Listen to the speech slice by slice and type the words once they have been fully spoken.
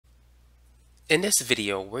In this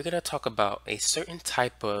video, we're going to talk about a certain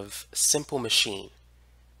type of simple machine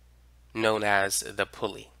known as the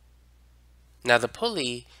pulley. Now, the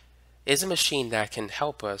pulley is a machine that can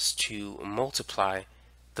help us to multiply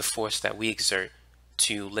the force that we exert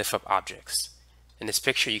to lift up objects. In this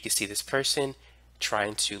picture, you can see this person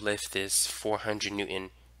trying to lift this 400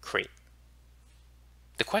 Newton crate.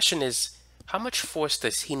 The question is, how much force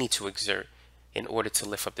does he need to exert in order to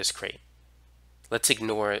lift up this crate? Let's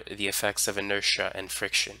ignore the effects of inertia and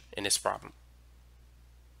friction in this problem.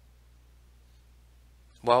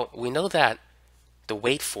 Well, we know that the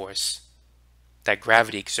weight force that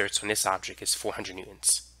gravity exerts on this object is 400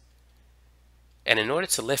 newtons. And in order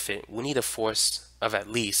to lift it, we need a force of at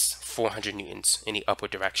least 400 newtons in the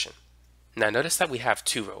upward direction. Now notice that we have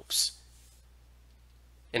two ropes.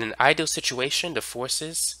 In an ideal situation, the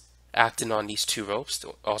forces acting on these two ropes,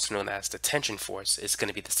 also known as the tension force, is going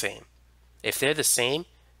to be the same. If they're the same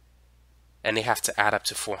and they have to add up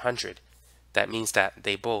to 400, that means that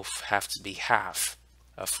they both have to be half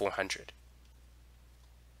of 400.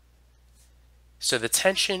 So the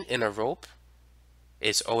tension in a rope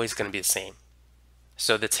is always going to be the same.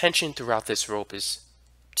 So the tension throughout this rope is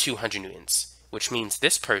 200 newtons, which means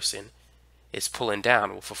this person is pulling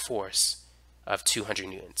down with a force of 200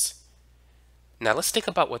 newtons. Now let's think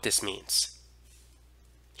about what this means.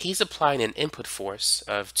 He's applying an input force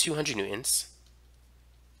of 200 newtons,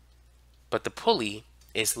 but the pulley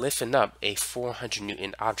is lifting up a 400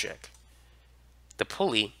 Newton object. The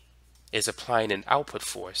pulley is applying an output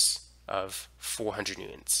force of 400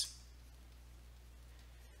 newtons.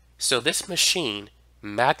 So this machine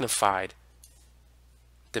magnified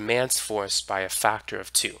the man's force by a factor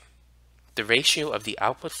of 2. The ratio of the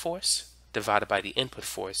output force divided by the input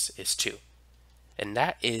force is 2. And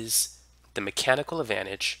that is the mechanical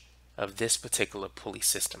advantage of this particular pulley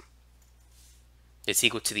system. It's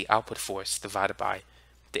equal to the output force divided by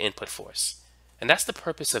the input force. And that's the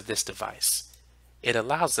purpose of this device. It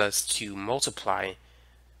allows us to multiply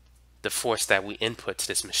the force that we input to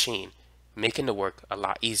this machine, making the work a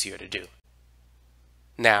lot easier to do.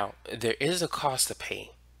 Now, there is a cost to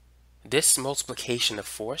pay. This multiplication of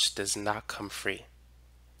force does not come free.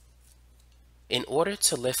 In order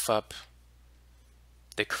to lift up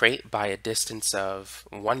the crate by a distance of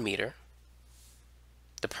 1 meter,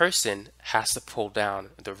 the person has to pull down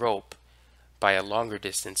the rope by a longer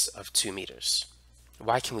distance of 2 meters.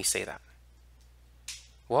 Why can we say that?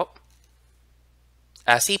 Well,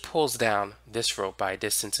 as he pulls down this rope by a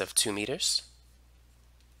distance of 2 meters,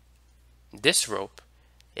 this rope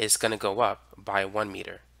is going to go up by 1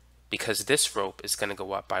 meter because this rope is going to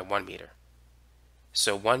go up by 1 meter.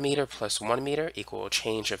 So 1 meter plus 1 meter equal a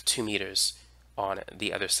change of 2 meters on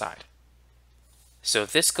the other side. So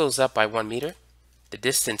if this goes up by 1 meter, the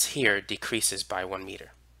distance here decreases by 1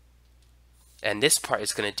 meter. And this part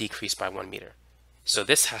is going to decrease by 1 meter. So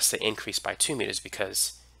this has to increase by 2 meters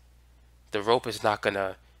because the rope is not going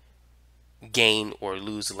to gain or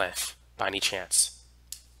lose length by any chance.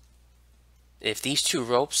 If these two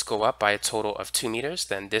ropes go up by a total of 2 meters,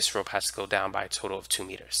 then this rope has to go down by a total of 2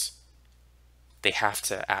 meters. They have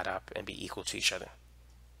to add up and be equal to each other.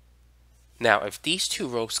 Now, if these two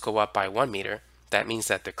ropes go up by 1 meter, that means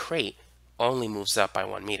that the crate only moves up by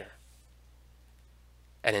 1 meter.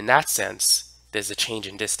 And in that sense, there's a change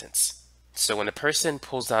in distance. So when a person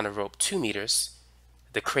pulls down a rope 2 meters,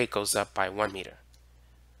 the crate goes up by 1 meter.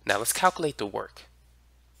 Now let's calculate the work.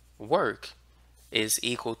 Work is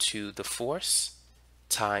equal to the force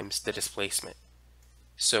times the displacement.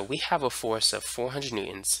 So we have a force of 400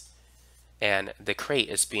 newtons and the crate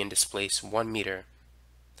is being displaced 1 meter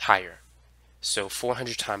higher. So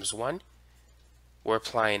 400 times 1, we're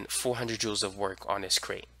applying 400 joules of work on this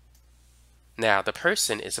crate. Now the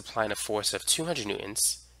person is applying a force of 200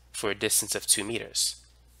 newtons for a distance of 2 meters.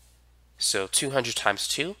 So 200 times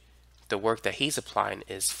 2, the work that he's applying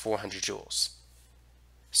is 400 joules.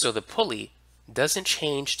 So the pulley doesn't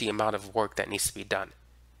change the amount of work that needs to be done.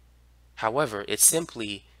 However, it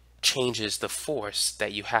simply changes the force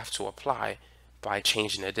that you have to apply by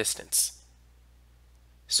changing the distance.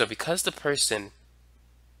 So because the person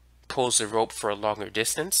pulls the rope for a longer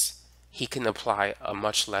distance, he can apply a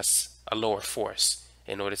lower force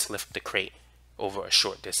in order to lift the crate over a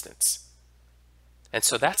short distance. And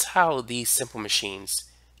so that's how these simple machines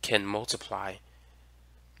can multiply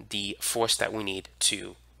the force that we need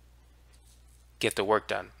to get the work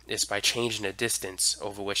done, is by changing the distance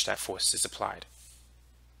over which that force is applied.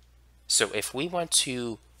 So if we want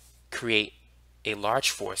to create a large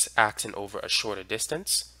force acting over a shorter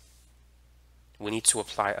distance, we need to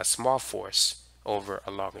apply a small force over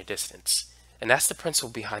a longer distance. And that's the principle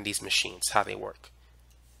behind these machines, how they work.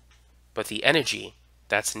 but the energy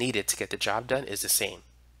that's needed to get the job done is the same.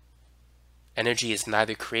 Energy is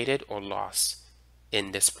neither created or lost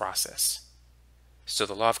in this process. So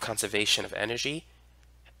the law of conservation of energy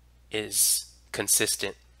is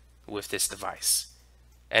consistent with this device.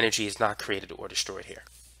 Energy is not created or destroyed here.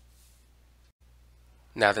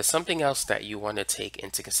 Now there's something else that you want to take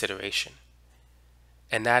into consideration,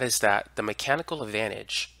 and that is that the mechanical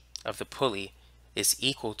advantage of the pulley is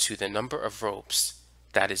equal to the number of ropes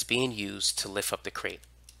that is being used to lift up the crate.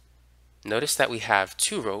 Notice that we have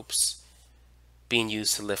 2 ropes being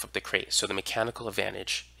used to lift up the crate, so the mechanical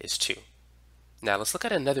advantage is 2. Now let's look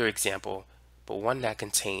at another example, but one that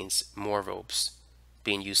contains more ropes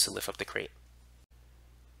being used to lift up the crate.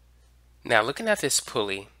 Now looking at this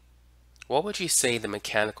pulley, what would you say the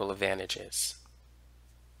mechanical advantage is?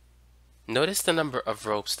 Notice the number of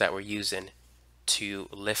ropes that we're using to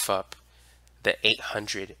lift up the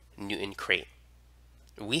 800 Newton crate.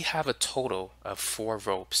 We have a total of 4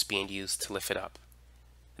 ropes being used to lift it up.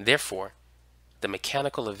 Therefore, the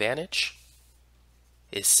mechanical advantage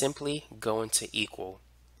is simply going to equal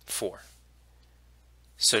 4.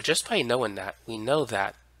 So just by knowing that, we know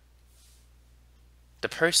that the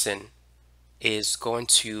person is going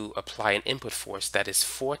to apply an input force that is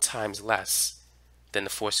 4 times less than the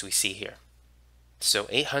force we see here. So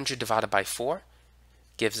 800 divided by 4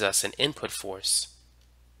 gives us an input force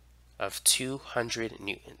of 200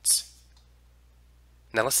 newtons.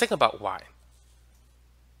 Now let's think about why.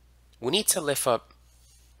 We need to lift up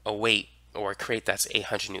a weight or a crate that's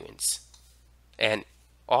 800 newtons. And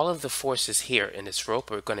all of the forces here in this rope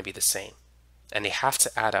are going to be the same. And they have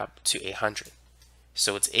to add up to 800.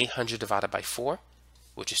 So it's 800 divided by 4,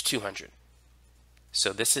 which is 200.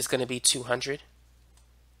 So this is going to be 200.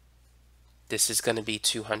 This is going to be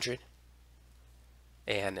 200.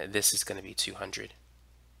 And this is going to be 200.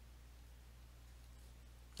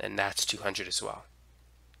 And that's 200 as well.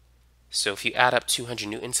 So if you add up 200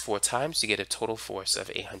 newtons 4 times, you get a total force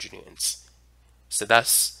of 800 newtons. So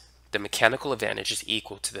thus, the mechanical advantage is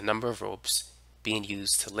equal to the number of ropes being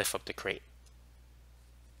used to lift up the crate.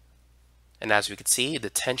 And as we can see, the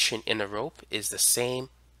tension in the rope is the same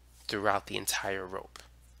throughout the entire rope.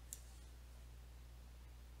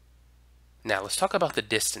 Now let's talk about the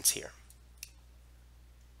distance here.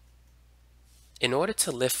 In order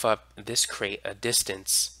to lift up this crate a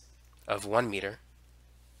distance of 1 meter,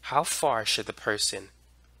 how far should the person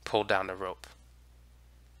pull down the rope?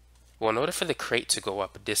 Well, in order for the crate to go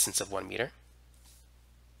up a distance of 1 meter,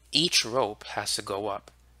 each rope has to go up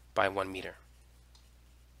by 1 meter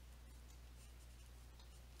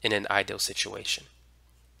in an ideal situation.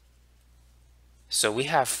 So we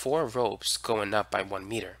have 4 ropes going up by 1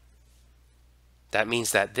 meter. That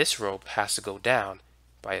means that this rope has to go down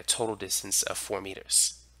by a total distance of 4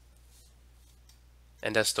 meters.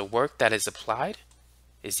 And thus the work that is applied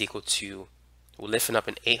is equal to lifting up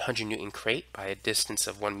an 800 Newton crate by a distance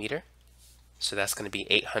of 1 meter. So that's going to be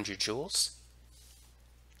 800 joules.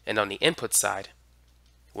 And on the input side,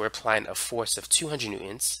 we're applying a force of 200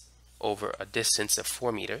 newtons over a distance of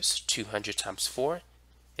 4 meters. 200 times 4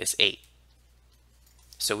 is 8.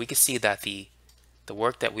 So we can see that the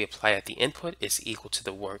work that we apply at the input is equal to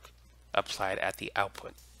the work applied at the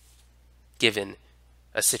output, given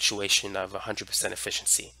a situation of 100%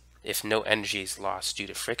 efficiency, if no energy is lost due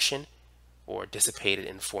to friction or dissipated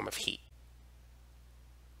in the form of heat.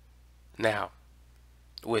 Now,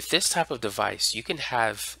 with this type of device, you can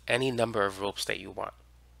have any number of ropes that you want.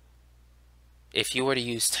 If you were to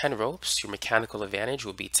use 10 ropes, your mechanical advantage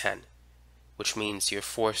will be 10, which means your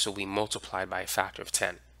force will be multiplied by a factor of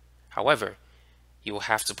 10. However, you will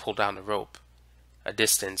have to pull down the rope a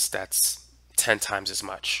distance that's 10 times as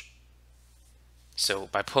much. So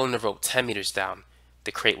by pulling the rope 10 meters down,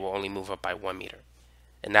 the crate will only move up by 1 meter.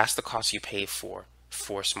 And that's the cost you pay for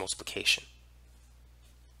force multiplication.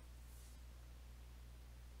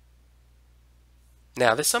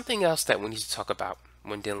 Now, there's something else that we need to talk about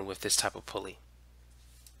when dealing with this type of pulley.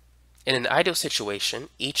 In an ideal situation,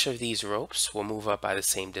 each of these ropes will move up by the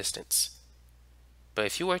same distance. But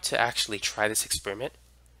if you were to actually try this experiment,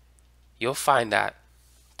 you'll find that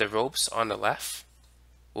the ropes on the left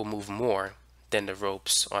will move more than the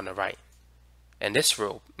ropes on the right. And this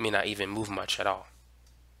rope may not even move much at all.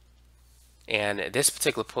 And this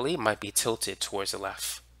particular pulley might be tilted towards the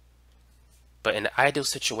left. But in the ideal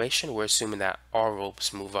situation, we're assuming that all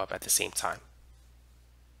ropes move up at the same time.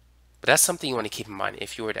 But that's something you want to keep in mind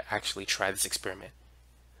if you were to actually try this experiment.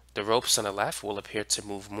 The ropes on the left will appear to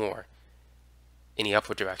move more in the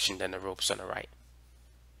upward direction than the ropes on the right,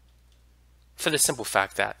 for the simple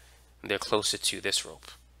fact that they're closer to this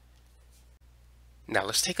rope. Now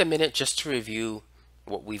let's take a minute just to review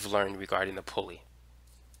what we've learned regarding the pulley.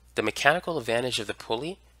 The mechanical advantage of the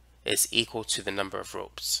pulley is equal to the number of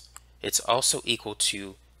ropes. It's also equal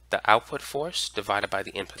to the output force divided by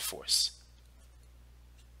the input force.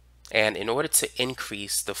 And in order to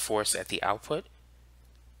increase the force at the output,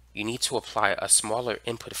 you need to apply a smaller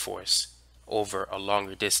input force over a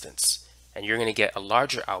longer distance, and you're going to get a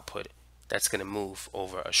larger output that's going to move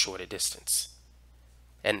over a shorter distance.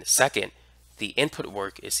 And second, the input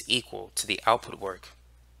work is equal to the output work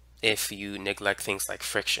if you neglect things like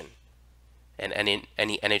friction and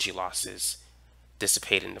any energy losses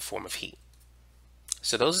dissipate in the form of heat.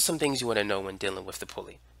 So those are some things you want to know when dealing with the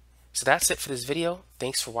pulley. So that's it for this video.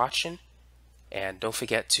 Thanks for watching, and don't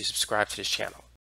forget to subscribe to this channel.